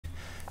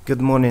Good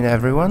morning,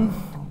 everyone.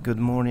 Good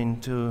morning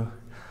to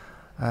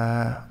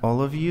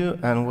all of you,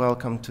 and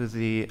welcome to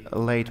the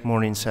late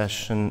morning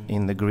session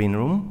in the green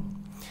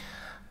room.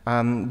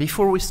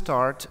 Before we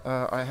start,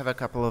 I have a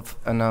couple of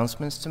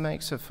announcements to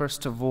make. So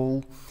first of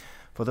all,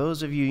 for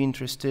those of you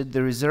interested,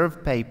 the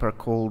reserve paper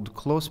called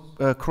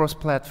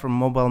Cross-Platform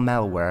Mobile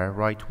Malware,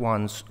 Write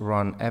Once,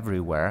 Run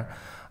Everywhere,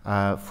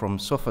 from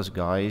Sophos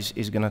guys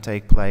is going to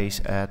take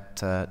place at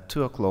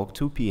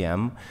 2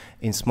 p.m.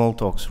 in Small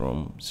Talks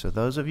room. So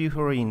those of you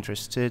who are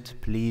interested,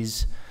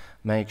 please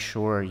make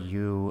sure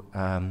you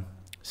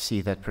see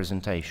that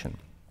presentation.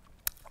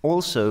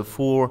 Also,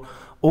 for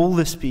all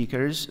the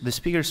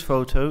speaker's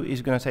photo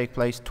is going to take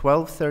place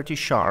 12:30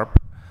 sharp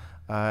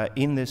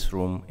in this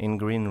room, in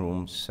green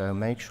room. So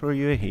make sure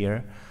you're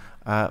here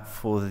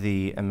for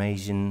the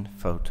amazing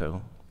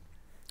photo.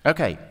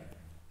 Okay.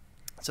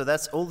 So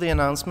that's all the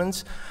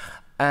announcements,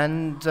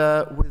 and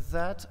with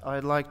that,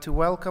 I'd like to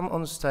welcome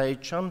on stage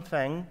Chun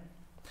Feng,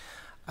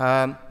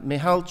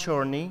 Michal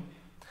Chorny,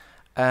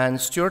 and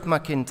Stuart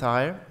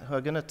McIntyre, who are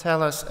going to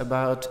tell us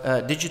about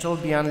digital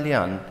Bian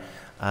Lian,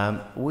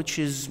 which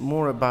is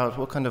more about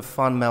what kind of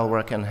fun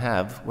malware can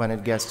have when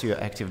it gets to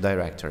your Active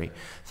Directory.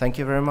 Thank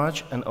you very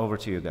much, and over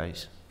to you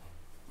guys.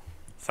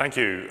 Thank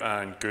you,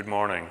 and good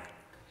morning.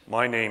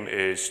 My name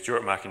is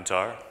Stuart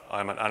McIntyre.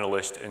 I'm an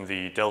analyst in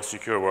the Dell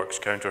SecureWorks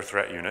counter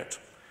threat unit,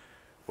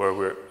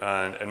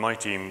 and in my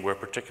team, we're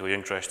particularly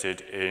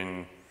interested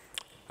in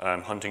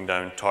hunting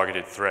down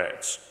targeted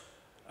threats.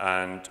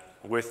 And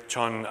with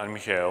Chun and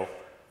Michal,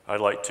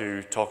 I'd like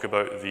to talk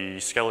about the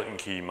skeleton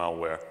key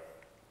malware.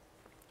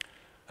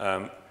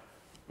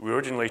 We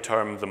originally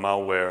termed the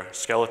malware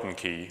skeleton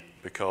key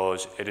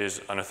because it is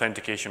an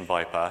authentication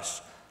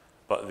bypass,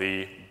 but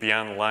the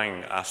Bian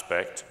Lian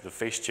aspect, the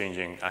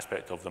face-changing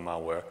aspect of the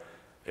malware,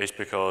 is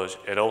because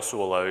it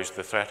also allows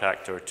the threat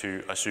actor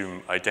to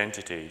assume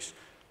identities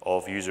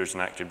of users in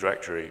Active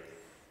Directory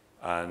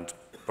and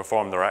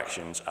perform their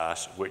actions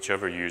as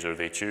whichever user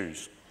they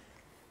choose.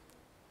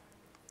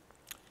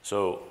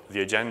 So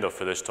the agenda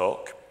for this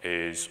talk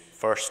is,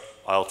 first,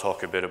 I'll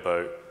talk a bit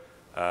about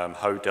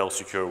how Dell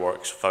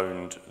SecureWorks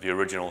found the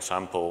original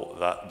sample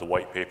that the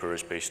white paper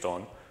is based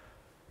on.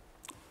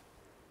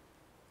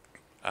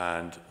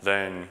 And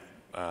then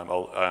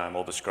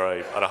I'll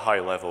describe at a high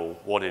level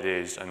what it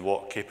is and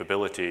what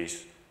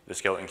capabilities the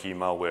skeleton key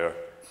malware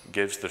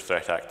gives the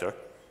threat actor.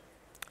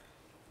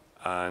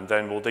 And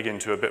then we'll dig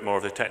into a bit more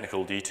of the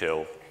technical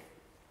detail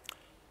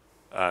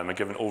and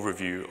give an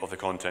overview of the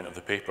content of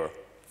the paper.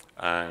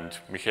 And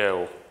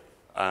Michal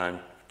and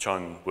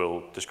Chun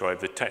will describe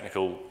the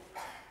technical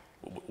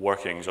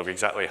workings of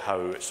exactly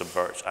how it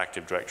subverts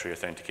Active Directory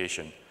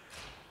authentication.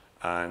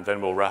 And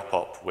then we'll wrap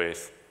up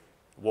with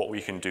what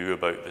we can do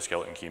about the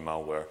skeleton key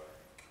malware.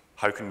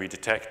 How can we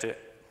detect it?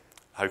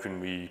 How can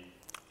we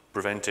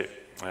prevent it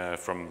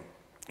from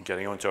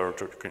getting onto our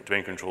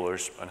domain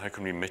controllers? And how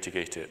can we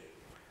mitigate it?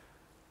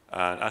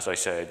 And as I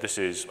said, this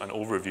is an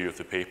overview of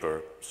the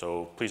paper,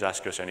 so please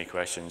ask us any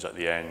questions at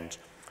the end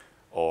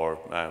or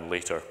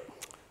later.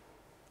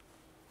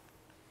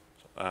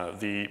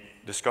 The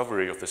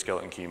discovery of the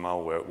skeleton key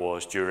malware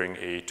was during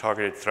a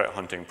targeted threat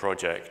hunting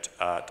project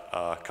at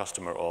a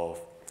customer of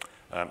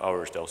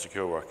ours, Dell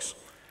SecureWorks.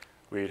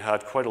 We'd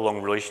had quite a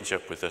long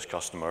relationship with this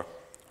customer,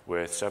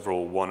 with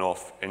several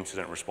one-off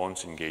incident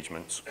response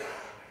engagements.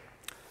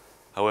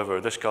 However,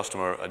 this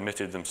customer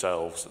admitted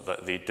themselves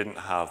that they didn't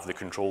have the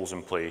controls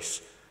in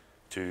place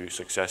to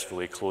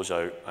successfully close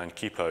out and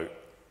keep out,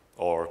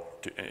 or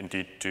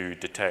indeed to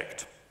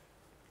detect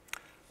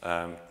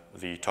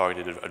the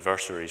targeted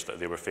adversaries that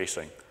they were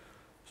facing.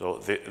 So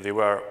they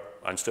were,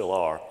 and still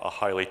are, a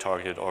highly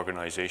targeted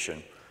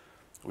organization.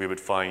 We would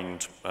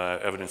find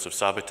evidence of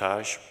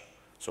sabotage.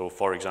 So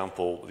for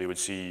example, they would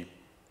see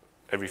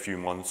every few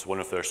months one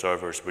of their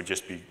servers would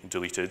just be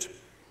deleted,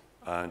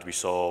 and we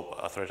saw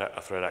a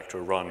threat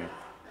actor run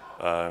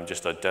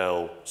just a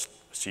Dell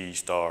C*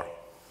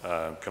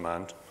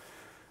 command.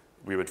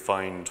 We would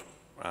find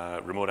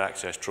remote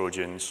access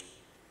Trojans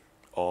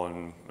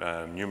on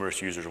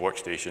numerous users'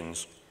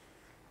 workstations.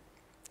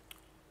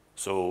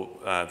 So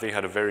they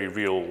had a very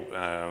real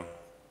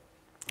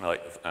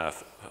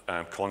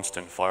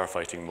constant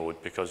firefighting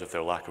mode because of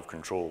their lack of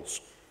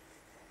controls.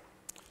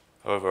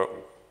 However,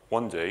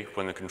 one day,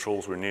 when the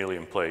controls were nearly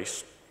in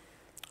place,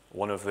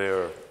 one of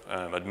their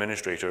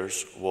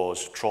administrators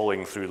was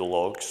trawling through the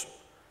logs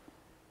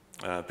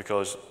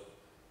because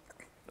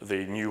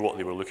they knew what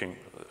they were looking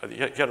for. He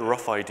had a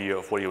rough idea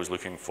of what he was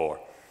looking for.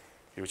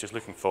 He was just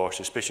looking for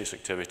suspicious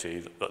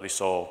activity that they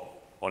saw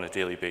on a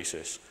daily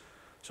basis.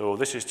 So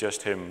this is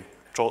just him,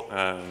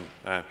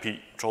 Pete,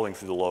 trawling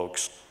through the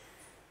logs.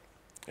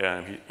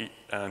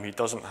 He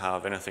doesn't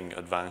have anything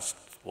advanced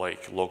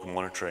like log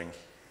monitoring.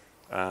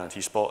 And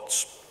he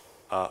spots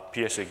a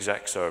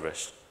PSExec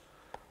service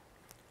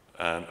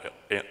on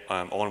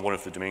one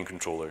of the domain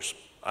controllers.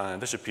 And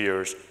this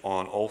appears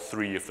on all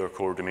three of their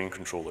core domain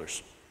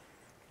controllers.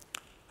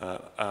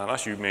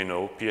 As you may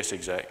know,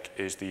 PSExec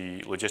is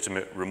the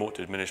legitimate remote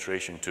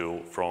administration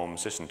tool from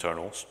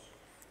sysinternals.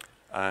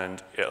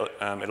 and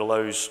it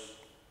allows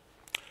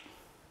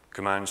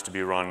commands to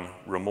be run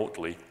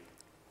remotely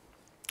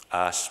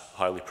as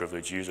highly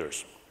privileged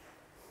users.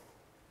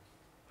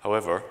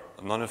 However,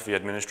 none of the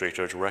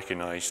administrators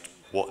recognized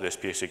what this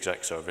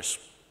PSExec service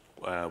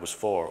was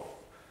for.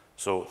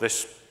 So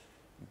this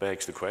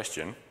begs the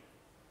question.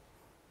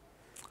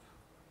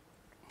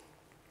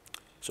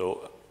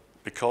 So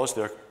because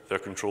their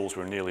controls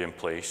were nearly in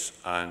place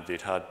and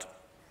they'd had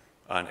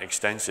an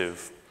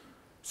extensive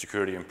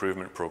security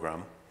improvement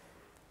program,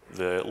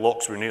 the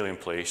locks were nearly in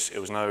place, it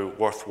was now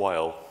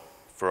worthwhile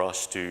for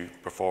us to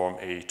perform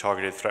a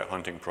targeted threat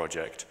hunting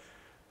project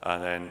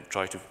and then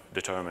try to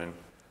determine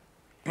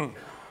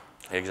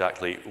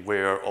exactly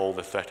where all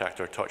the threat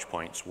actor touch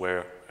points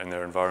were in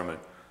their environment.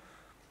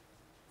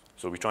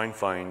 So we try and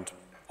find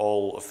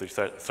all of the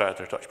threat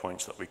actor touch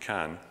points that we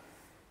can,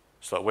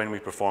 so that when we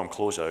perform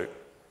closeout,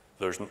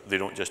 they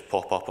don't just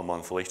pop up a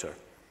month later.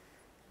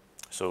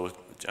 So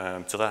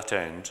to that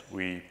end,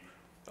 we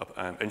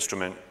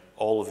instrument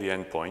all of the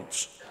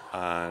endpoints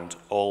and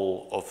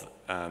all of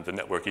the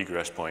network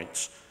egress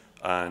points,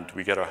 and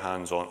we get our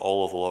hands on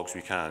all of the logs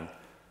we can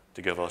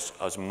to give us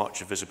as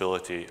much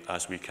visibility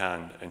as we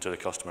can into the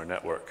customer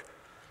network,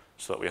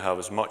 so that we have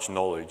as much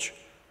knowledge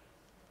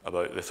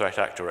about the threat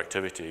actor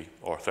activity,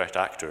 or threat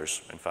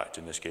actors, in fact,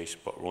 in this case,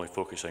 but we're only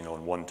focusing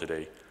on one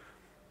today,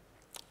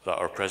 that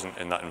are present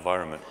in that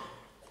environment.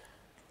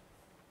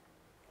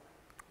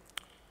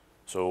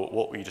 So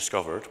what we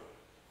discovered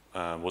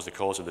was the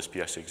cause of this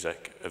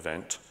PSExec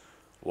event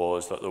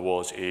was that there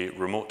was a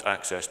remote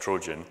access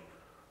Trojan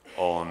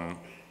on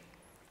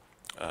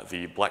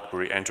the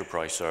BlackBerry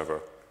Enterprise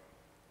server.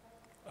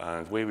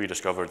 And the way we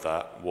discovered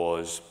that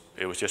was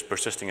it was just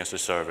persisting as a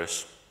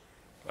service,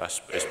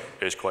 as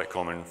is quite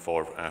common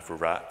for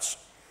rats.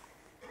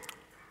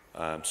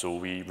 So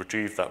we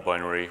retrieved that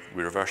binary,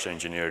 we reverse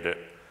engineered it,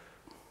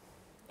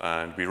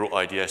 and we wrote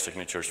IDS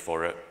signatures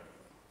for it.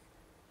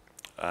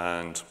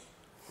 And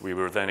we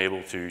were then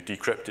able to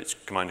decrypt its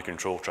command and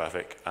control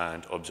traffic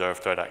and observe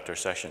threat actor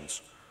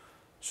sessions.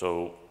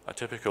 So a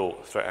typical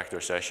threat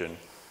actor session,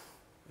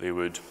 they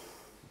would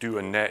do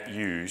a net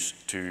use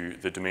to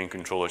the domain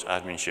controller's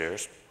admin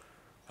shares.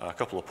 A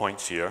couple of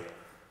points here.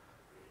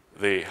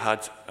 They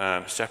had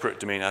separate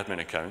domain admin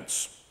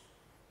accounts,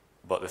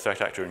 but the threat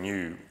actor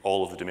knew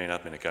all of the domain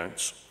admin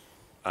accounts,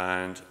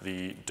 and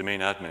the domain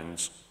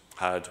admins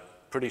had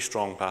pretty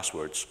strong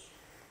passwords.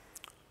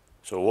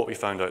 So what we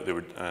found out they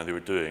were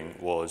doing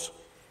was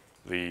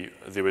they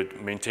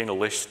would maintain a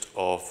list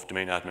of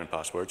domain admin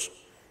passwords.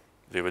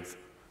 They would,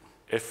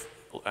 if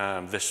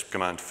this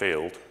command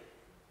failed,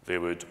 they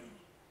would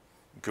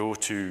go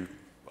to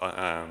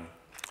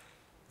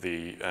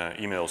the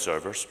email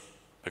servers,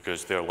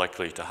 because they're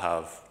likely to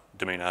have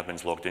domain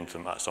admins logged into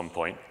them at some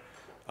point,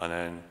 and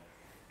then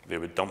they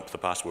would dump the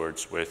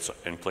passwords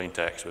in plain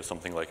text with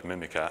something like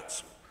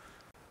mimikatz.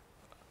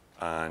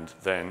 And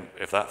then,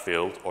 if that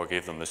failed, or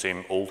gave them the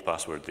same old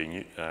password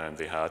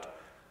they had,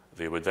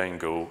 they would then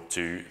go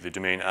to the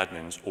domain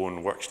admin's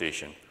own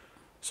workstation.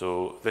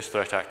 So this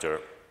threat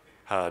actor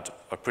had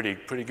a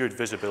pretty good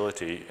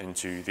visibility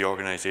into the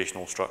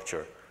organizational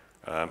structure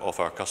of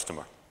our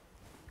customer.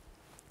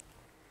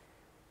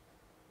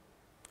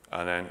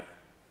 And then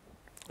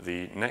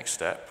the next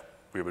step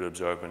we would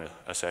observe in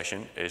a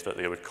session is that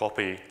they would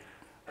copy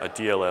a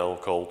DLL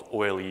called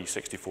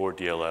OLE64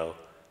 DLL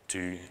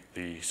to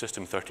the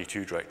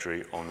system32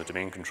 directory on the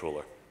domain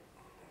controller.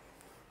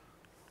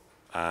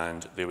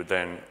 And they would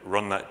then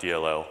run that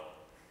DLL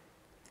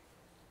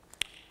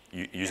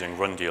using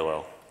run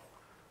DLL.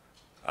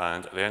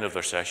 And at the end of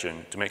their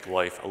session, to make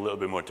life a little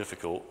bit more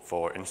difficult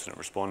for incident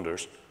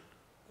responders,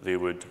 they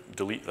would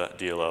delete that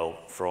DLL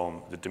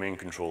from the domain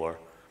controller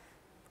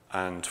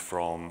and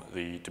from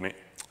the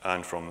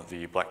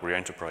BlackBerry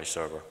Enterprise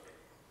server.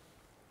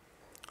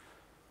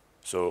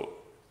 So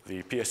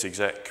the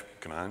PSExec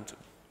command,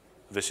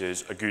 this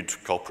is a good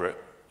culprit,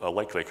 a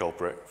likely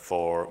culprit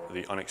for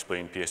the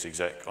unexplained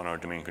PSExec on our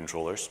domain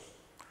controllers.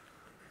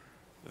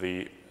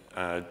 The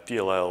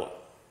DLL,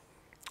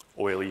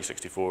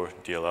 OLE64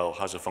 DLL,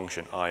 has a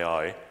function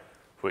II,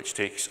 which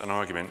takes an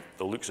argument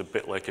that looks a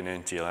bit like an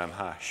NTLM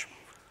hash.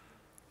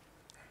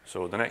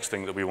 So the next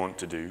thing that we want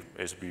to do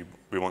is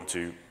we want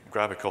to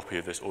grab a copy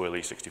of this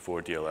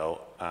OLE64 DLL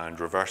and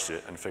reverse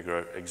it and figure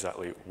out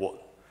exactly what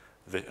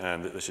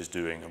this is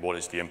doing and what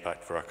is the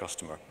impact for our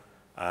customer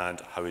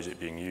and how is it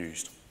being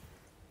used.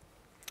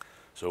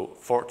 So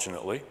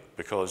fortunately,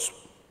 because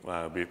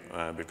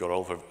we've got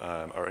all of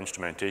our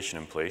instrumentation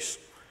in place,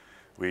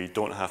 we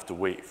don't have to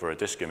wait for a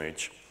disk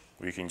image.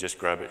 We can just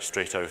grab it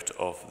straight out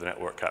of the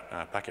network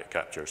packet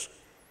captures.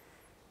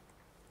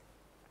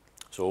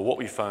 So what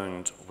we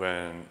found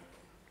when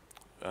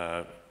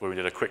we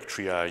did a quick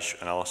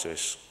triage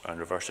analysis and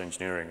reverse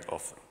engineering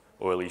of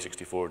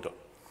OLE64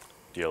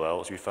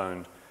 DLL is we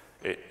found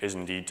it is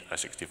indeed a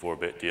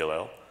 64-bit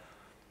DLL.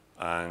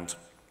 And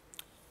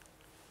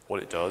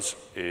what it does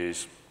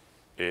is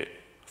it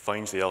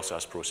finds the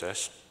LSAS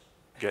process,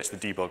 gets the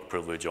debug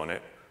privilege on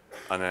it,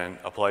 and then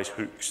applies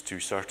hooks to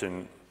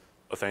certain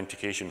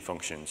authentication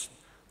functions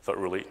that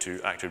relate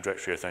to Active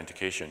Directory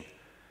authentication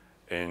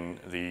in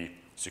the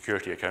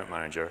Security Account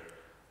Manager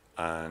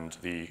and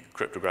the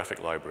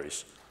cryptographic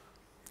libraries.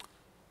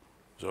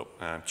 So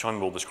Chun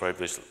will describe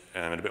this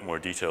in a bit more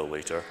detail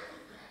later,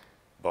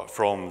 but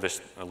from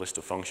this list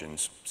of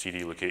functions,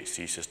 cd locate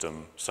C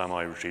system,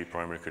 SAMI retrieve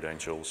primary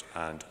credentials,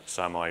 and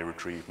SAMI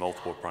retrieve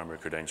multiple primary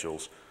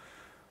credentials,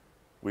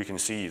 we can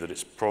see that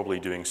it's probably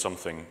doing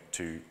something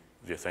to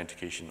the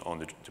authentication on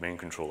the domain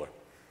controller.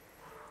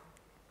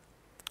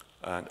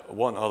 And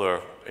one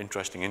other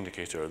interesting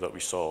indicator that we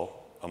saw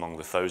among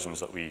the thousands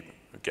that we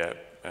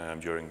get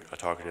during a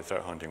targeted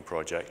threat hunting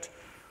project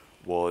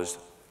was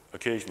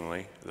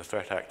occasionally the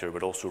threat actor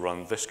would also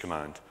run this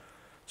command.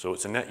 So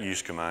it's a net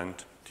use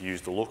command to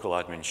use the local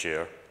admin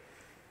share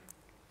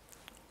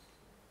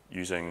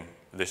using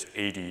this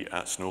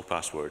AD@snow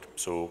password.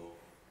 So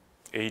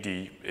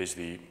AD is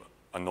the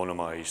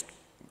anonymized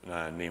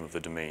name of the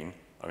domain,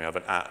 and we have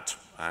an @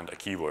 and a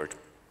keyword.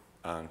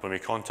 And when we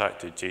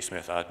contacted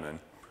jsmith admin,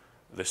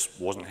 this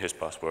wasn't his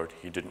password,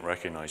 he didn't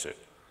recognize it.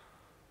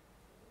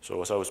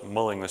 So as I was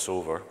mulling this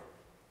over,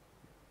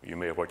 you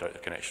may have worked out the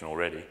connection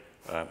already,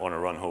 on a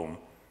run home,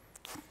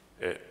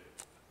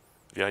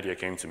 the idea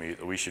came to me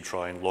that we should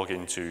try and log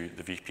into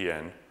the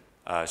VPN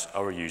as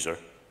our user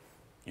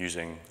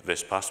using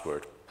this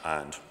password,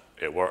 and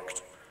it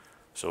worked.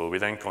 So we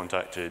then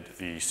contacted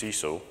the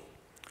CISO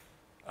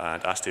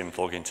and asked him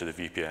to log into the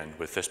VPN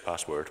with this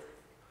password,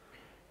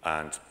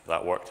 and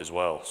that worked as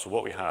well. So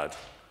what we had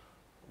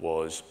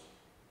was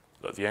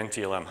that the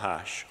NTLM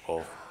hash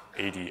of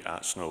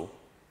AD@snow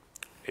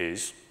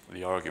is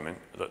the argument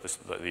that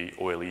the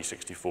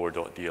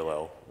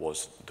OLE64.dll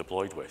was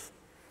deployed with.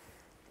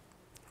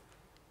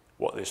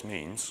 What this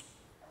means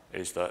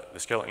is that the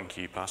skeleton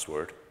key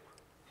password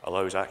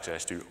allows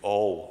access to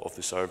all of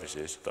the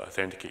services that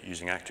authenticate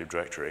using Active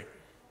Directory,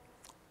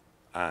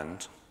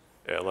 and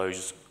it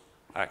allows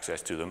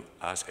access to them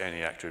as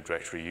any Active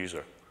Directory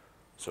user.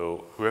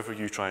 So whoever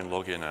you try and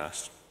log in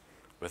as,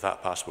 with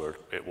that password,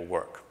 it will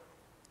work.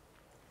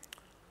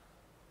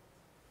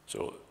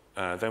 So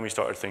then we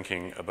started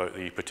thinking about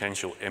the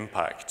potential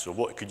impact. So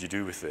what could you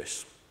do with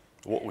this?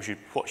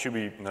 What should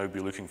we now be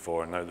looking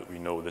for now that we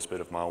know this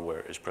bit of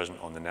malware is present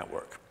on the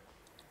network?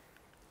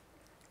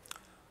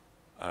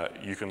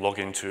 You can log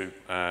into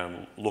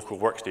local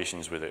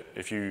workstations with it.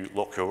 If you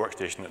lock your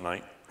workstation at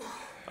night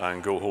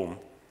and go home,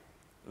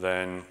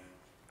 then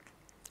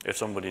if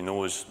somebody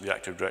knows the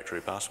Active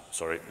Directory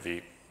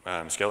the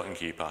skeleton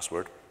key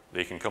password,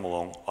 they can come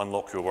along,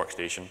 unlock your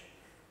workstation,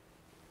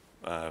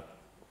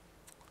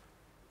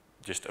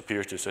 just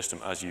appear to the system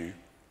as you,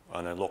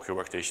 and then lock your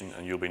workstation,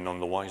 and you'll be none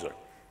the wiser.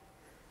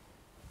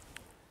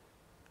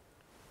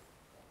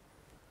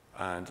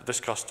 And this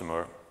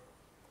customer,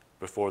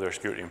 before their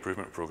security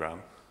improvement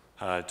program,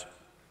 had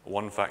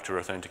one-factor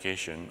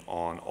authentication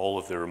on all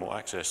of their remote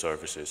access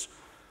services.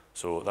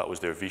 So that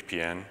was their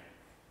VPN,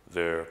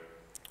 their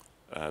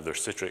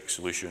Citrix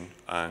solution,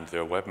 and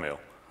their webmail.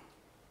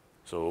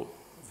 So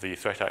the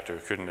threat actor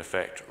could in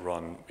effect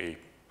run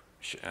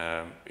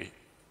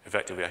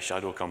effectively a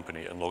shadow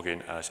company and log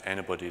in as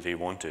anybody they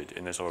wanted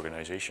in this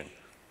organization.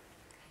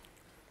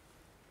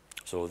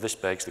 So this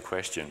begs the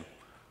question,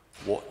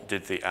 what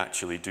did they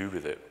actually do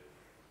with it?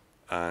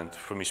 And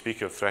when we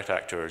speak of threat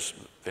actors,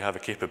 they have a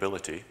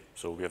capability,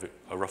 so we have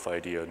a rough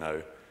idea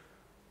now,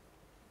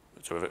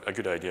 so a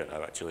good idea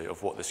now actually,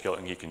 of what the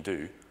skeleton key can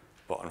do.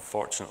 But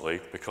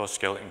unfortunately, because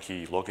skeleton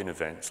key login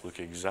events look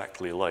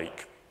exactly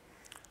like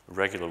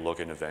regular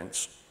login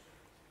events,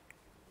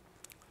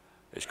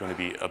 it's going to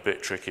be a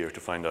bit trickier to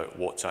find out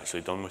what's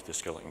actually done with the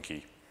skeleton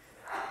key.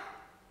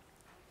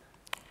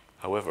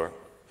 However,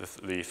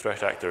 the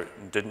threat actor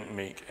didn't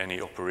make any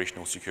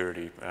operational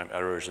security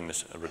errors in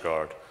this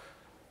regard.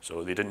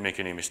 So they didn't make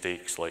any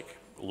mistakes like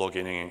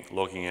logging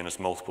in as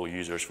multiple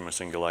users from a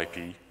single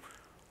IP,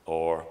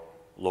 or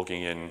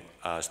logging in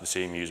as the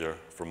same user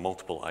for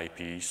multiple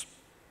IPs.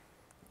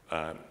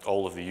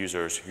 All of the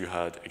users who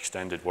had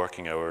extended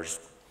working hours,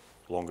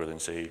 longer than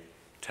say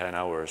 10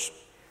 hours,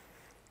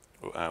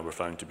 were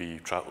found to be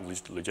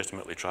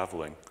legitimately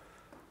traveling.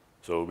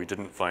 So we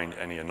didn't find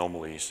any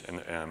anomalies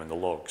in the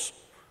logs.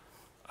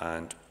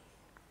 And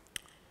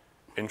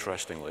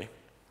interestingly,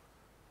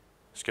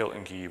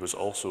 skeleton key was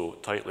also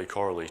tightly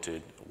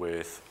correlated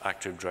with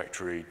Active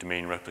Directory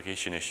domain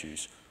replication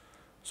issues.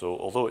 So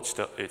although it's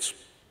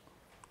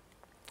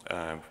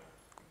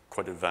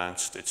quite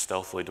advanced, it's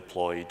stealthily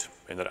deployed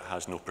in that it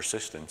has no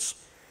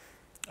persistence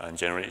and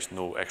generates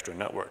no extra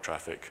network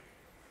traffic.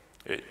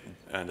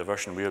 And the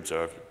version we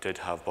observed did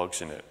have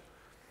bugs in it,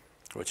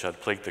 which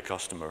had plagued the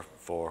customer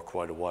for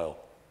quite a while,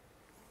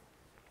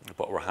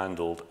 but were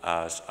handled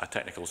as a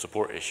technical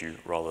support issue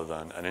rather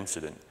than an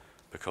incident,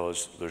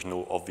 because there's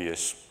no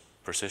obvious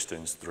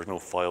persistence, there's no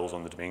files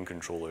on the domain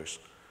controllers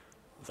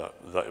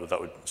that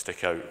would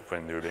stick out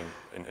when they were being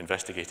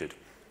investigated.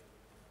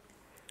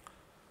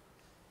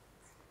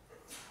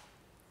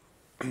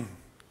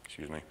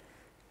 Excuse me.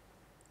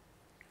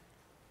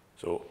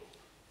 So,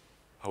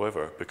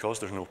 however, because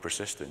there's no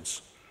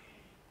persistence,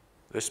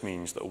 This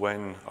means that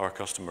when our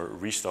customer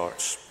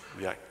restarts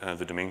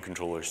the domain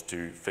controllers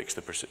to fix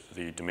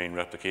the domain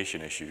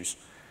replication issues,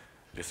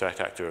 the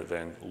threat actor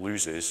then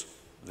loses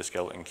the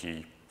skeleton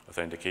key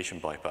authentication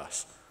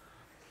bypass.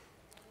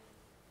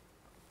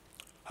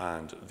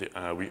 And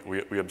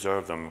we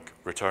observe them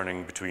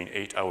returning between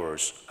 8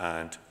 hours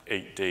and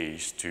 8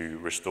 days to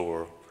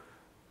restore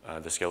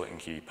the skeleton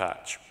key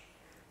patch.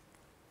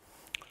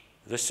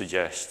 This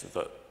suggests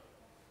that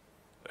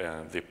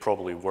they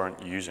probably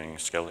weren't using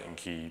skeleton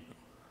key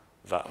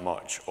that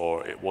much,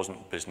 or it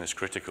wasn't business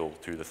critical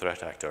to the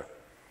threat actor.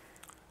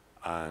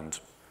 And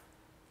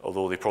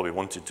although they probably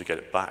wanted to get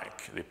it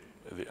back,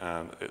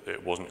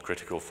 it wasn't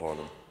critical for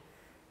them.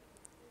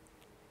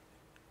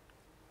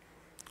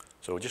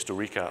 So just to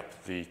recap,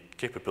 the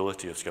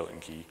capability of skeleton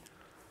key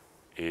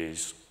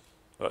is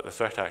that the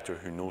threat actor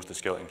who knows the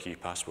skeleton key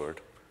password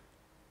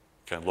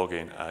can log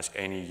in as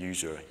any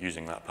user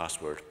using that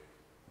password,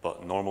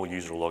 but normal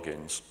user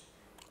logins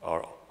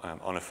are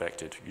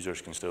unaffected.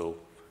 Users can still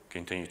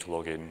continue to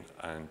log in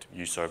and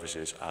use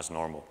services as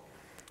normal.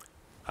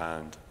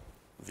 And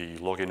the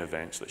login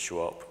events that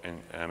show up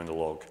in the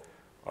log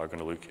are going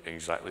to look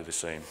exactly the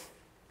same.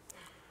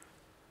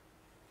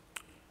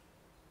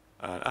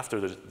 And after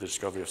the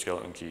discovery of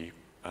skeleton key,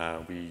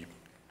 we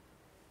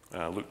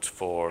looked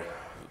for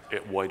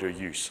wider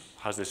use.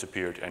 Has this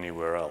appeared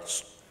anywhere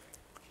else?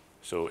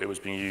 So it was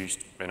being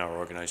used in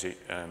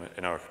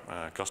our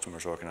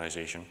customer's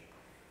organization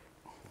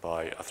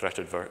by a threat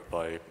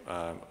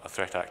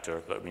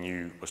actor that we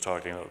knew was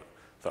targeting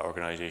that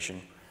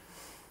organization.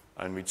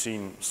 And we'd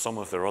seen some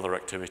of their other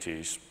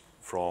activities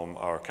from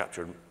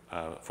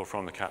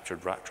the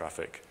captured rat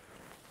traffic.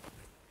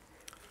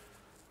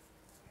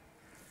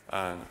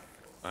 And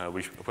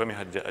when we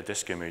had a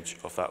disk image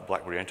of that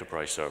BlackBerry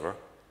Enterprise server,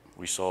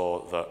 we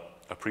saw that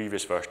a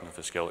previous version of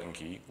the skeleton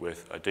key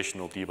with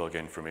additional debug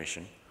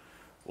information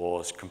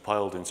was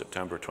compiled in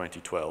September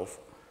 2012,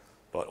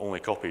 but only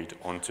copied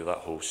onto that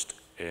host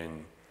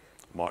in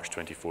March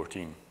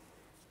 2014,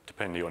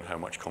 depending on how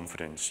much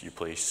confidence you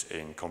place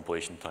in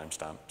compilation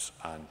timestamps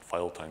and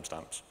file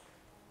timestamps.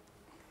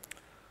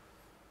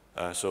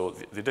 So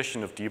the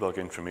addition of debug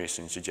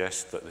information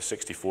suggests that the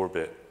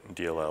 64-bit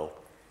DLL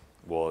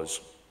was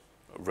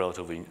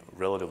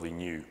relatively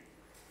new.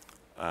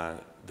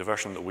 The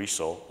version that we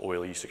saw,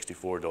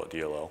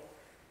 OLE64.dll,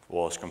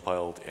 was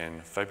compiled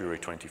in February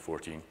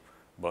 2014,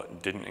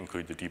 but didn't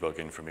include the debug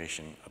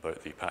information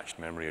about the patched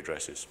memory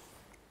addresses.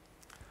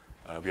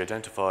 We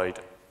identified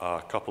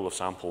a couple of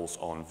samples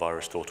on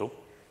VirusTotal,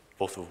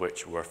 both of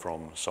which were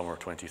from summer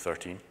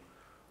 2013.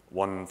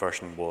 One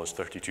version was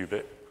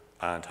 32-bit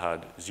and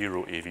had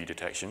 0 AV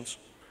detections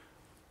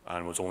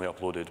and was only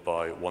uploaded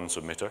by one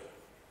submitter.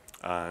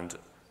 And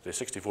the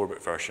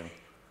 64-bit version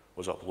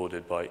was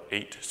uploaded by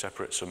 8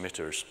 separate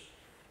submitters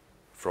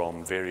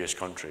from various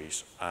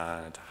countries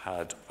and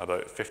had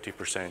about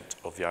 50%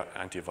 of the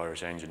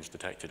antivirus engines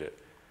detected it,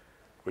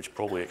 which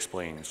probably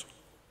explains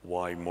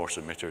why more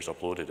submitters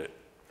uploaded it.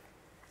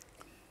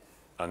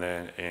 And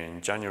then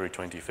in January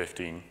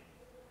 2015,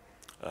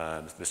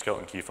 the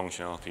skeleton key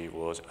functionality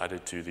was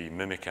added to the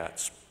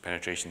Mimikatz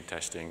penetration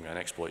testing and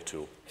exploit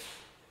tool.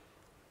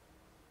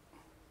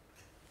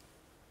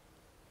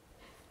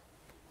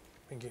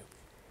 Thank you.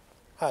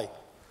 Hi.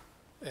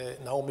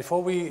 Now,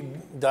 before we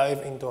dive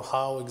into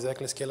how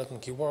exactly skeleton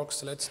key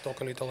works, let's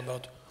talk a little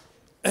about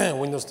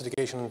Windows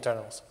authentication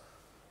internals.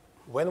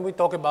 When we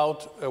talk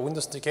about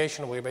Windows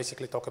authentication, we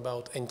basically talk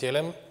about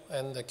NTLM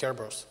and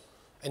Kerberos.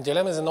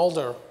 NTLM is an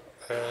older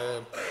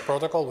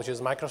protocol, which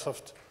is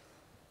Microsoft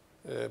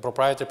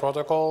proprietary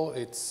protocol.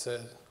 It's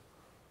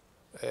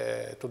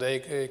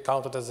today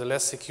counted as the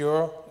less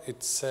secure.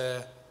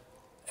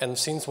 And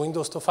since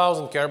Windows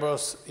 2000,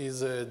 Kerberos is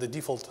the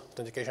default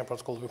authentication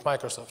protocol with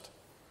Microsoft.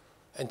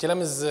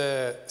 NTLM is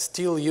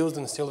still used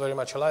and still very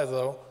much alive,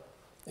 though.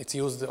 It's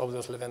used,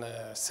 obviously, when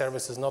a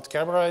service is not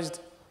Kerberized.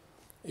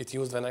 It's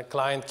used when a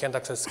client can't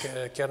access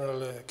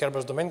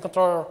Kerberos domain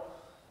controller.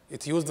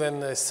 It's used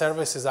when a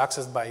service is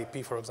accessed by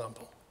IP, for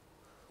example.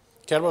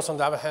 Kerberos, on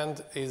the other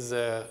hand, is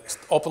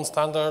open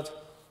standard.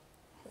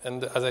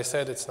 And as I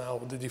said, it's now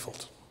the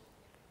default.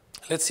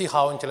 Let's see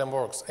how NTLM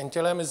works.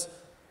 NTLM is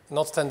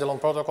not standalone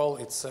protocol.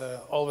 It's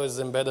always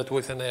embedded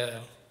within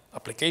an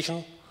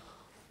application,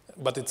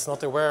 but it's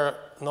not aware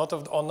not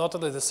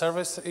of the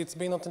service it's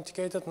being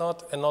authenticated,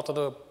 and not of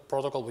the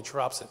protocol which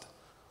wraps it.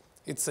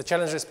 It's a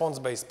challenge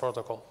response-based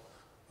protocol,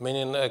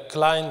 meaning a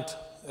client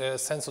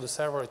sends to the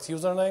server its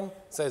username,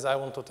 says, I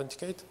want to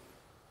authenticate.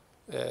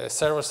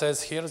 Server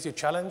says, here's your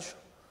challenge.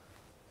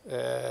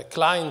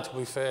 Client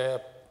with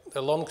a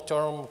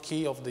long-term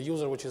key of the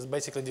user, which is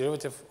basically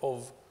derivative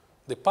of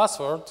the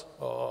password,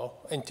 or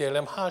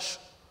NTLM hash,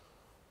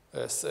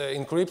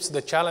 encrypts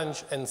the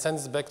challenge and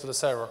sends it back to the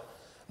server.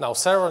 Now,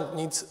 server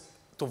needs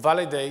to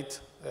validate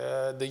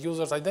the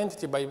user's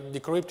identity by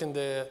decrypting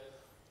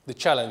the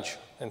challenge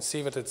and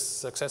see that it's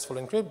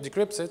successfully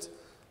decrypts it.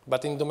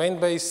 But in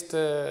domain-based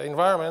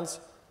environments,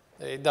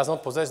 it does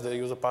not possess the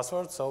user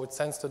password, so it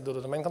sends to the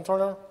domain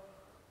controller.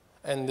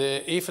 And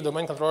if a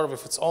domain controller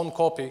with its own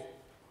copy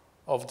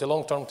of the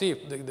long-term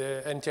tip,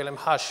 the NTLM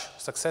hash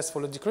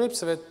successfully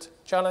decrypts that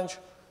challenge,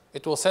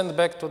 it will send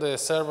back to the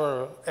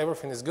server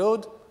everything is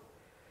good,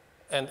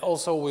 and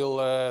also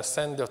will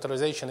send the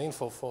authorization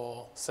info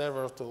for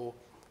server to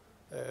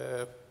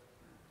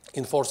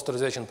enforce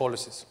authorization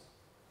policies.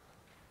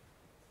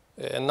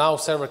 And now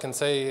server can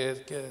say,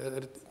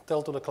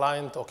 tell to the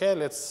client, okay,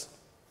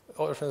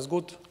 everything is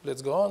good,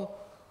 let's go on.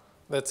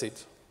 That's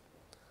it.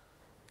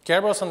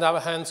 Kerberos, on the other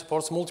hand,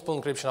 supports multiple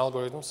encryption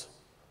algorithms.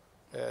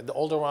 The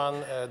older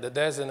one, the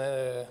DES and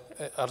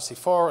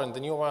RC4, and the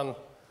new one,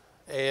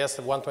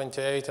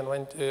 AS128 and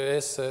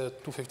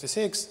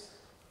AS256.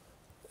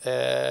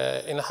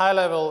 In a high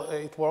level,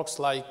 it works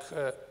like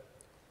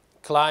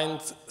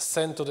client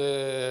sent to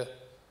the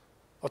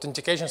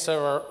authentication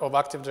server of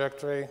Active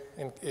Directory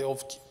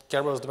of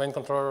Kerberos domain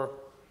controller.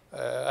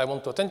 I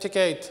want to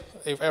authenticate.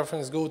 If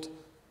everything is good,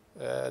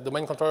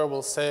 domain controller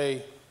will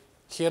say,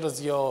 here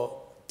is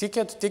your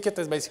ticket. Ticket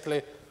is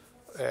basically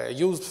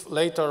used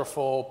later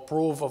for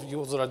proof of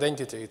user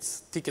identity.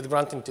 It's ticket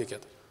granting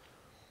ticket.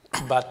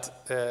 But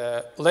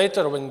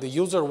later, when the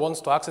user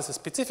wants to access a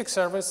specific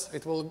service,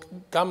 it will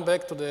come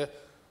back to the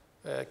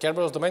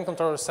Kerberos domain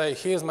controller, say,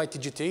 here's my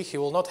TGT. He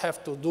will not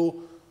have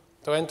to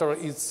enter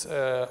its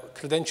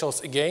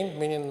credentials again,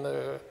 meaning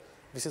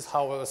this is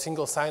how a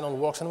single sign-on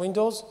works in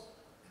Windows.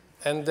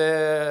 And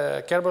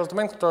the Kerberos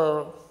domain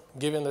controller,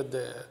 given that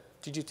the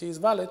TGT is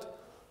valid,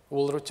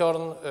 will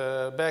return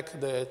back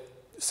the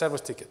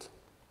service ticket.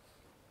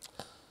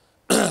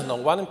 Now,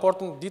 one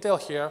important detail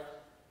here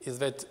is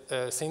that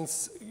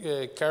since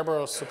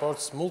Kerberos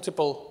supports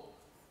multiple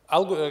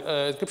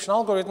encryption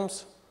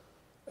algorithms,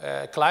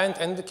 client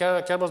and the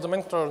Kerberos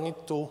domain controller need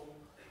to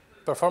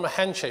perform a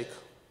handshake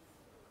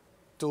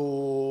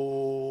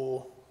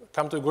to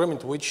come to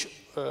agreement which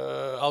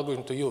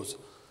algorithm to use.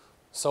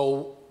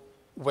 So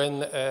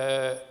when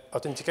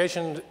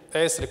authentication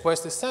AS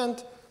request is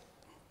sent,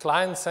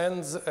 client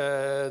sends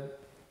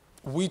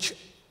which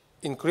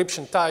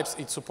encryption types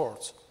it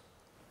supports.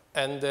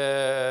 And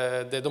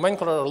the domain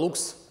controller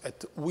looks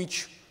at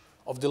which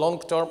of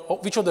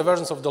the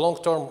versions of the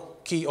long-term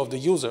key of the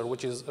user,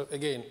 which is,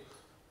 again,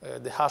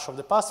 the hash of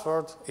the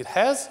password it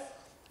has,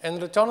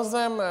 and returns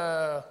them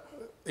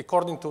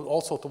according to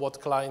also to what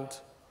client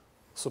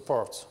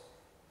supports.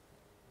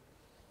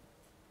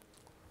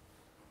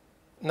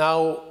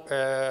 Now,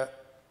 there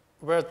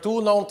are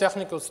two known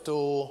techniques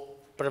to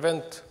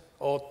prevent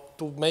or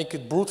to make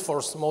it brute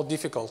force more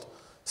difficult,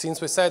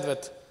 since we said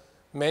that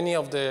many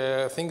of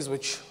the things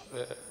which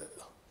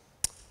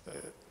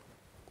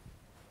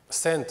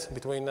sent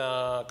between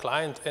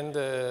client and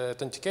the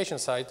authentication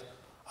site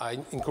are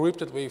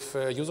encrypted with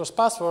user's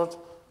password.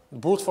 The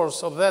brute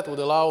force of that would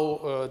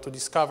allow to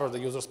discover the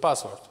user's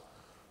password.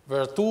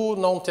 There are two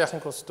known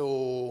techniques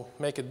to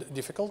make it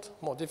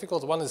more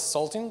difficult. One is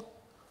salting,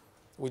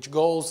 which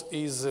goals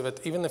is that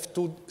even if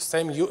two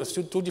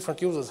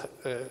different users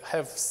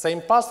have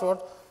same password,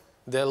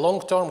 the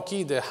long-term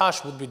key, the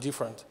hash, would be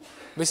different.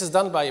 This is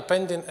done by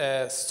appending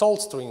a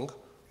salt string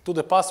to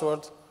the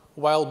password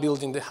while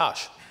building the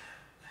hash.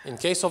 In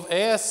case of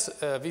AS,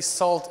 this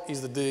salt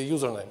is the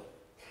username.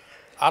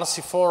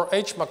 RC4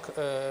 HMAC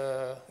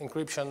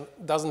encryption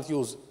doesn't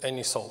use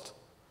any salt.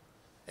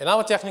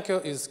 Another technique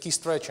is key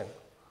stretching.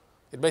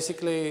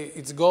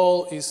 Its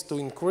goal is to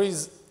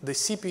increase the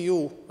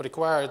CPU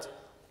required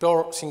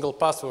per single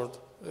password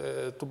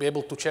to be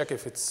able to check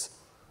if it's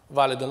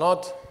valid or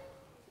not.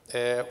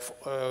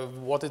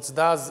 What it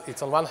does,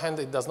 it's on one hand,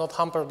 it does not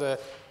hamper the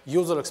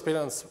user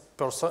experience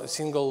per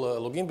single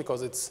login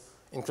because it's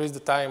increased the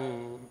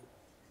time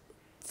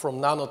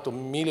from nano to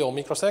milli or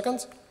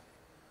microseconds.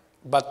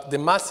 But the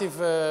massive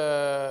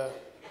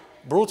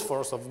brute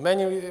force of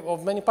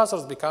many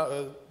passwords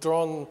become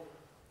drawn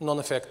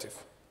non-effective.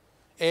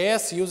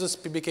 AS uses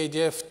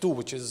PBKDF2,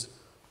 which is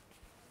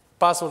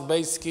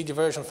password-based key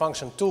diversion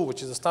function 2,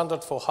 which is a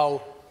standard for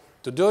how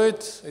to do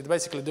it. It's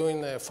basically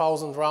doing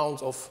 1,000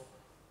 rounds of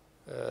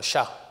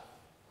SHA.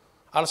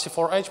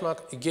 RC4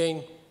 HMAC,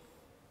 again,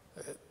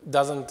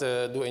 doesn't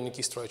do any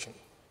key stretching.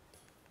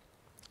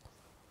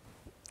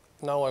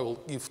 Now I will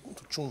give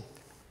to Chun.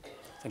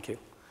 Thank you.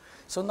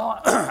 So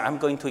now I'm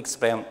going to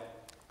explain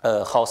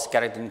how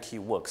skeleton key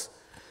works.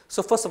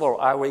 So first of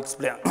all, I will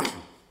explain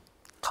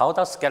how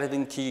does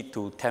skeleton key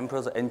to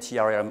tamper the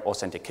NTLM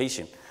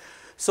authentication.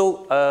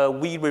 So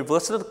we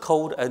reversed the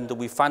code and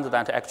we found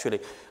that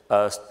actually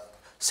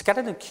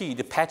skeleton key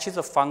patches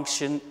a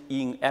function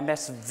in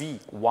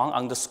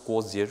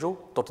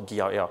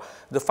MSV1_0.dll.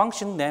 The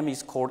function name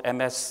is called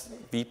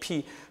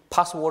MSVP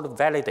password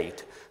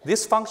validate.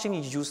 This function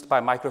is used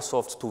by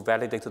Microsoft to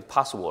validate the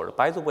password.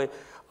 By the way,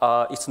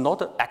 it's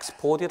not an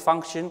exported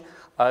function,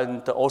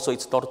 and also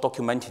it's not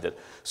documented.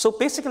 So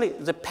basically,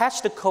 the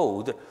patched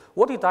code,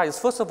 what it does is,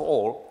 first of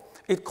all,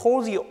 it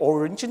calls the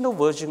original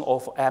version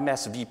of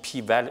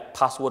MSVP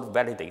password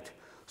validate.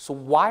 So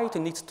why it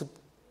needs to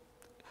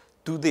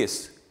do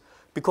this?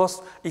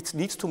 Because it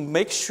needs to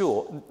make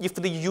sure if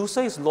the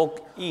user is logged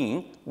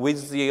in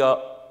with their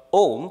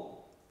own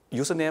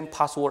username,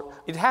 password,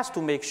 it has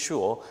to make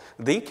sure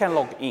they can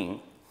log in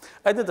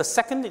And then the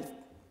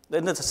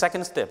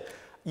second step,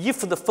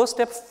 if the first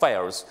step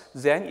fails,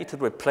 then it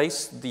will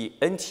replace the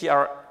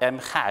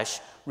NTLM hash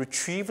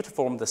retrieved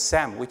from the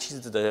SAM, which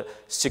is the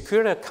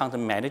Security Account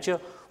Manager,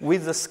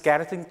 with the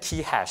skeleton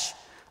key hash.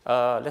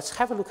 Let's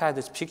have a look at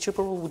this picture,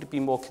 probably would be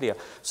more clear.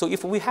 So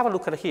if we have a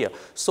look at here,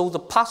 so the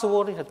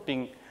password has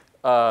been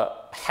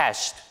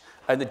hashed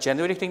and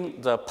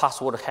generating the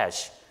password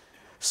hash.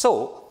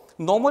 So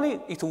normally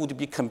it would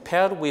be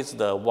compared with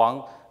the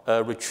one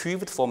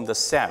retrieved from the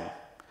SAM.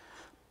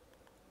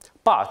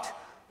 But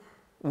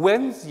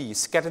when the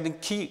skeleton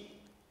key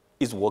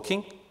is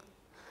working,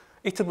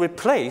 it will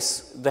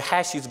replace the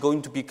hash is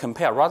going to be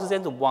compared. Rather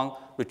than the one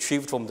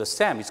retrieved from the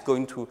SAM, it's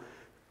going to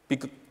be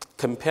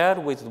compared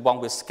with the one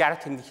with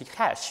skeleton key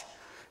hash.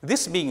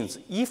 This means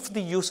if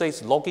the user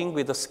is logging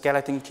with the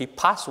skeleton key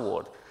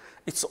password,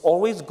 it's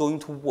always going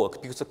to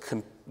work because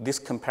this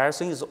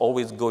comparison is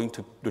always going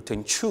to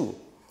return true.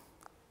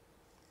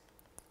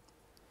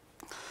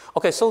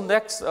 Okay, so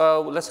next,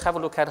 let's have a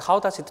look at how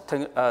does it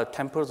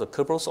tamper the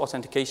Kerberos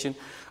authentication.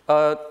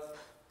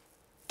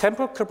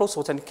 Tamper Kerberos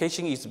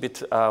authentication is a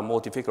bit more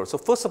difficult. So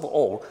first of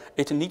all,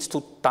 it needs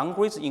to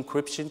downgrade the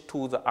encryption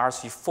to the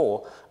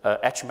RC4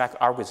 HMAC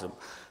algorithm,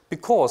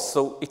 because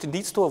so it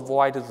needs to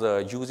avoid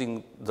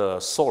using the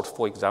sort,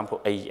 for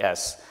example,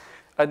 AES.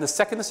 And the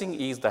second thing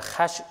is the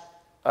hash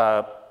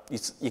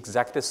is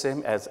exactly the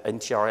same as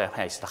NTLM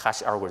hash, the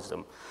hash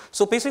algorithm.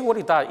 So basically what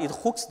it does, it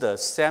hooks the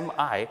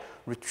SAM-I,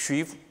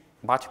 retrieve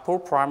multiple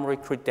primary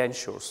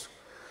credentials.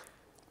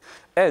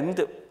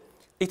 And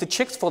it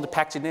checks for the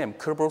package name,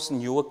 Kerberos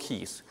newer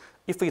keys.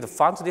 If it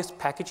finds this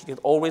package, it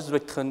always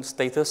returns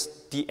status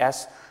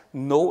DS,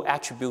 no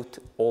attribute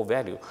or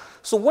value.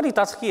 So what it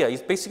does here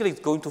is basically it's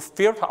going to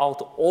filter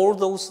out all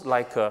those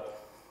like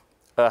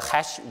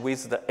hash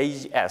with the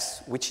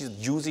AES, which is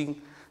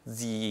using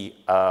the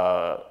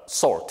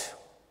sort.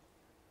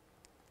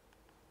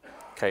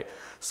 Okay,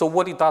 so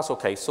what it does,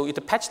 okay, so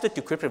it patches the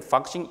decryption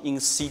function in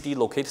CD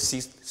locate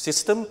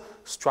system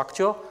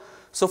structure.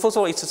 So first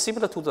of all, it's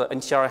similar to the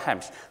NTLM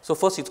hash. So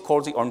first it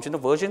calls the original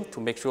version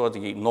to make sure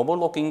the normal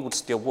login would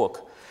still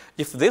work.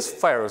 If this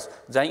fails,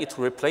 then it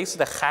replaces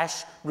the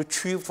hash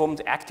retrieved from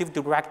the active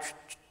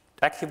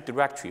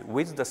directory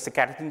with the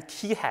skeleton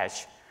key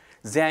hash.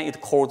 Then it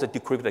calls the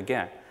decrypt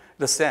again.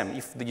 The same,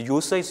 if the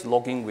user is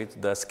logging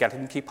with the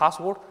skeleton key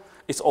password,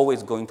 it's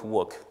always going to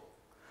work.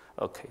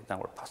 Okay,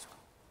 downward password.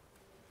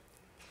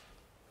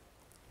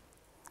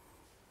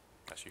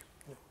 That's you.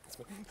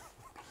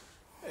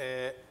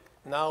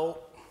 Now,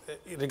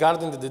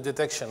 regarding the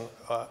detection,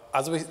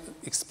 as we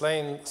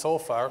explained so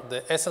far,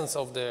 the essence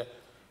of the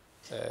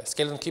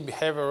skeleton key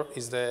behavior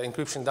is the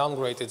encryption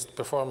downgrade it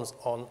performs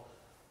on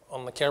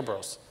the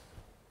Kerberos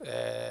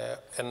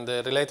and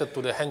related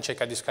to the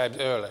handshake I described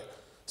earlier.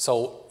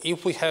 So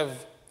if we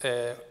have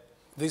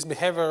this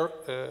behavior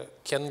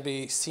can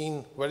be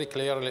seen very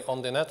clearly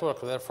on the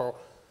network, therefore,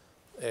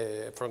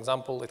 for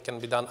example, it can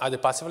be done either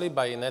passively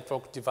by a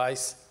network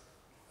device,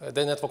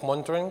 the network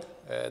monitoring.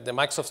 The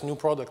Microsoft's new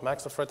product,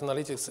 Microsoft Threat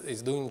Analytics,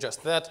 is doing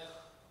just that.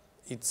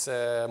 It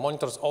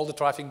monitors all the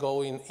traffic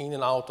going in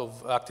and out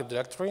of Active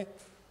Directory.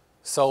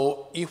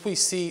 So if we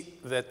see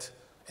that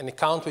an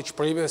account which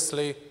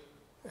previously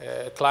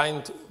a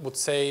client would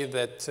say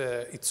that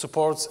it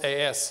supports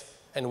AES,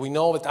 and we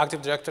know that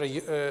Active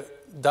Directory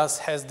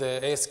has the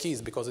AES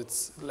keys because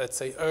it's, let's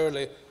say,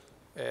 early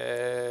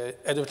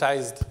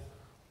advertised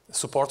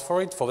support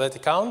for it, for that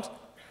account.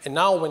 And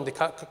now when the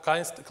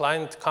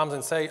client comes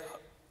and say,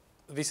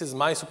 this is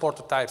my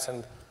supported types,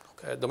 and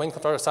domain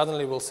controller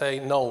suddenly will say,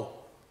 no,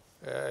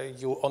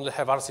 you only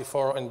have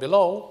RC4 and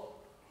below,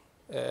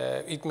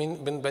 it means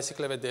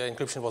basically that the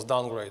encryption was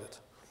downgraded.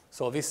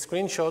 So this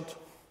screenshot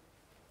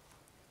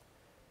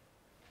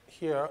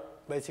here,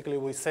 basically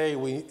we say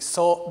we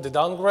saw the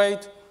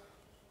downgrade.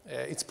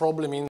 It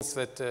probably means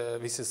that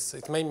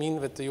it may mean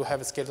that you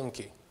have a skeleton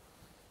key.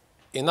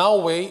 In our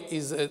way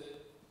is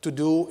to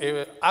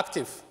do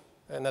active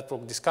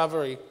network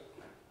discovery,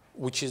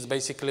 which is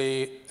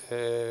basically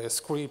a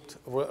script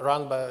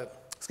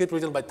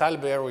written by Tal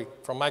Berry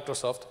from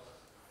Microsoft.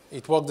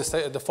 It works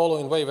the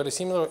following way, very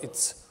similar.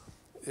 It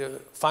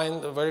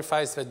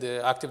verifies that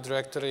the Active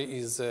Directory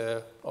is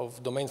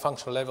of domain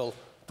function level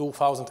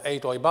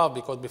 2008 or above,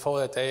 because before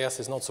that AES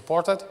is not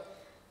supported.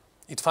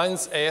 It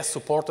finds AES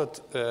supported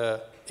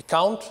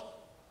account,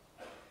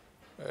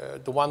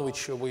 the one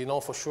which we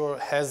know for sure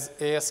has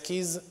AES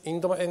keys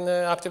in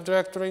Active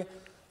Directory.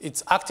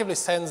 It actively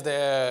sends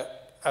the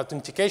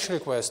authentication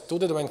request to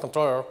the domain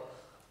controller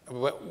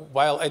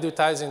while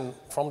advertising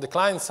from the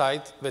client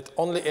side that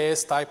only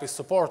AES type is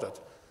supported.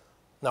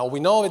 Now we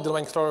know that the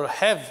domain controller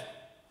have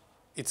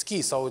its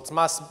key, so it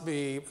must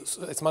be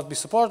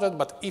supported,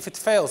 but if it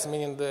fails,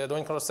 meaning the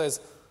domain controller says,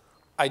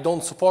 I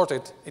don't support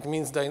it, it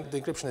means the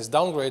encryption is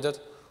downgraded,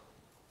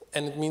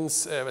 and it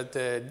means that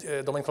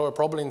the domain controller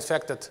probably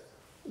infected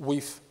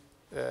with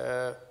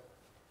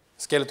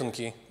skeleton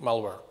key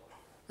malware.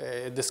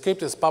 The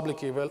script is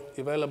publicly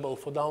available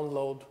for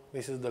download.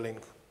 This is the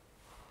link.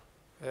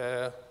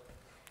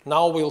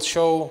 Now we'll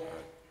show.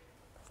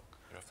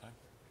 You have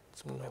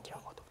We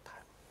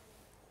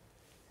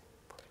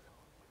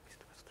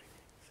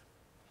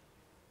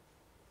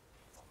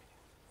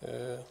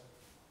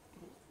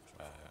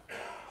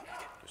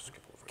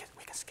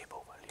can skip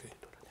over. Okay.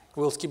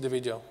 We'll skip the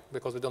video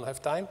because we don't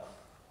have time.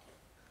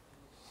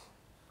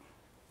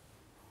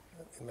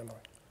 In memory.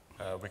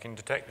 We can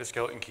detect the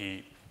skeleton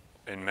key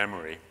in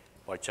memory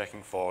by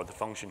checking for the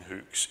function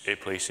hooks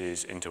it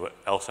places into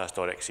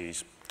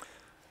lsas.exe's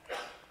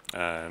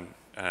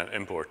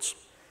imports.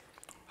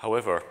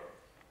 However,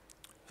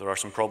 there are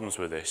some problems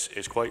with this.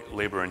 It's quite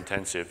labor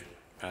intensive,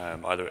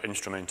 either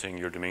instrumenting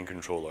your domain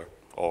controller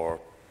or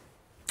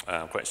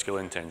quite skill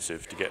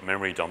intensive to get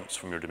memory dumps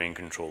from your domain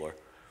controller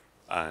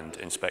and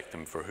inspect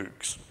them for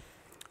hooks.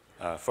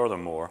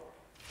 Furthermore,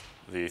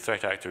 the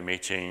threat actor may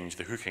change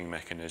the hooking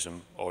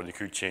mechanism, or they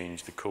could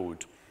change the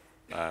code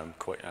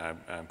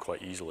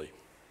quite easily.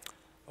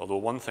 Although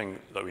one thing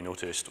that we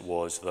noticed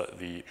was that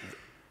the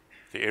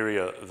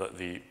area that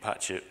the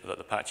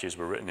patches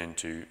were written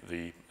into,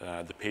 the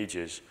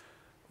pages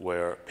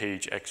were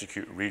page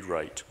execute read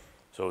write.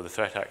 So the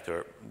threat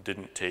actor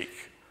didn't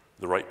take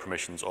the write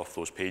permissions off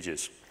those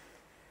pages.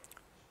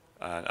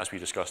 And as we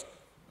discussed,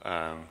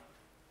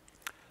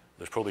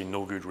 there's probably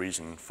no good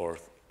reason for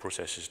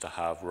processes to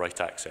have write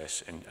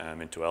access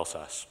into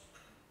LSAS,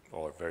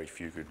 or very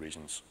few good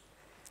reasons.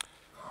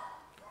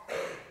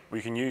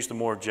 We can use the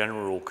more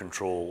general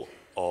control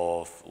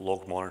of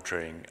log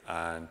monitoring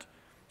and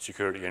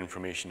security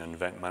information and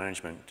event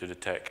management to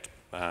detect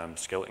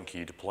skeleton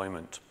key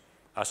deployment.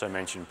 As I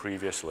mentioned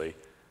previously,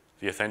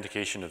 the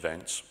authentication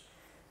events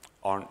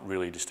aren't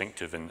really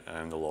distinctive in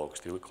the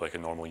logs. They look like a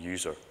normal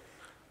user.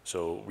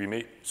 So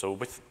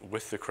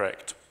with the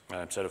correct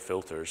set of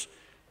filters,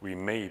 we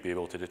may be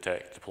able to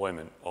detect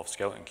deployment of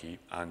skeleton key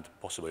and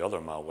possibly other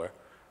malware,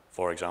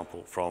 for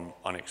example, from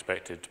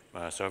unexpected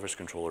service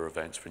controller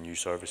events for new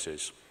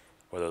services,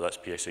 whether that's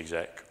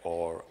PSExec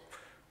or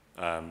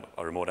a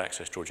remote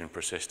access Trojan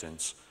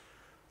persistence,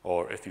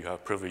 or if you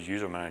have privileged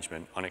user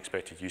management,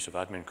 unexpected use of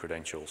admin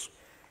credentials,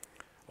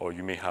 or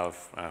you may have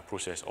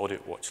process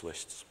audit watch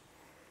lists.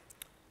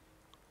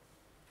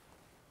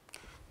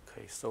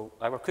 Okay, so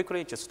I will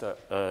quickly just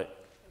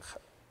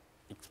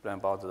explain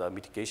about the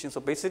mitigation. So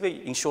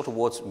basically, in short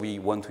words, we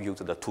want to use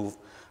the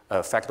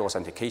two-factor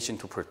authentication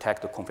to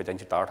protect the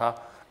confidential data.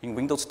 In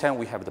Windows 10,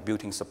 we have the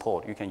built-in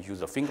support. You can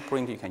use the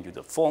fingerprint, you can use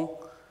the phone.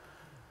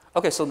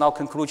 Okay, so now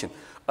conclusion.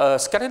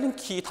 Skeleton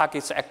key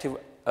targets active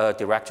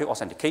directory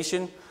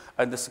authentication,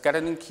 and the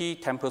skeleton key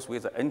tampers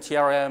with the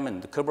NTLM and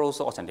the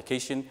Kerberos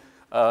authentication.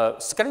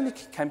 Skeleton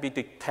key can be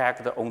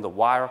detected on the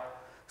wire.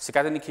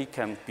 Skeleton key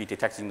can be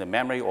detected in the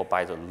memory or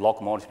by the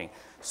log monitoring.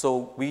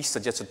 So we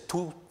suggest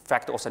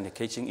two-factor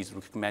authentication is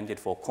recommended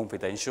for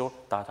confidential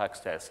data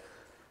access.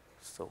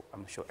 So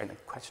I'm sure any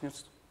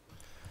questions?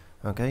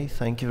 Okay,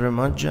 thank you very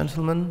much,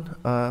 gentlemen.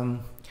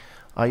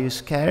 Are you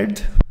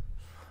scared?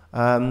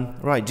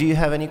 Right, do you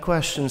have any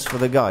questions for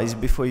the guys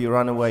before you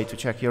run away to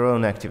check your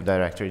own Active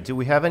Directory? Do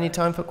we have any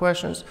time for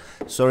questions?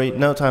 Sorry,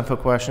 no time for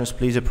questions.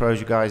 Please approach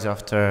you guys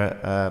after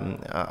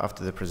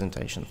the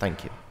presentation.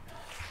 Thank you.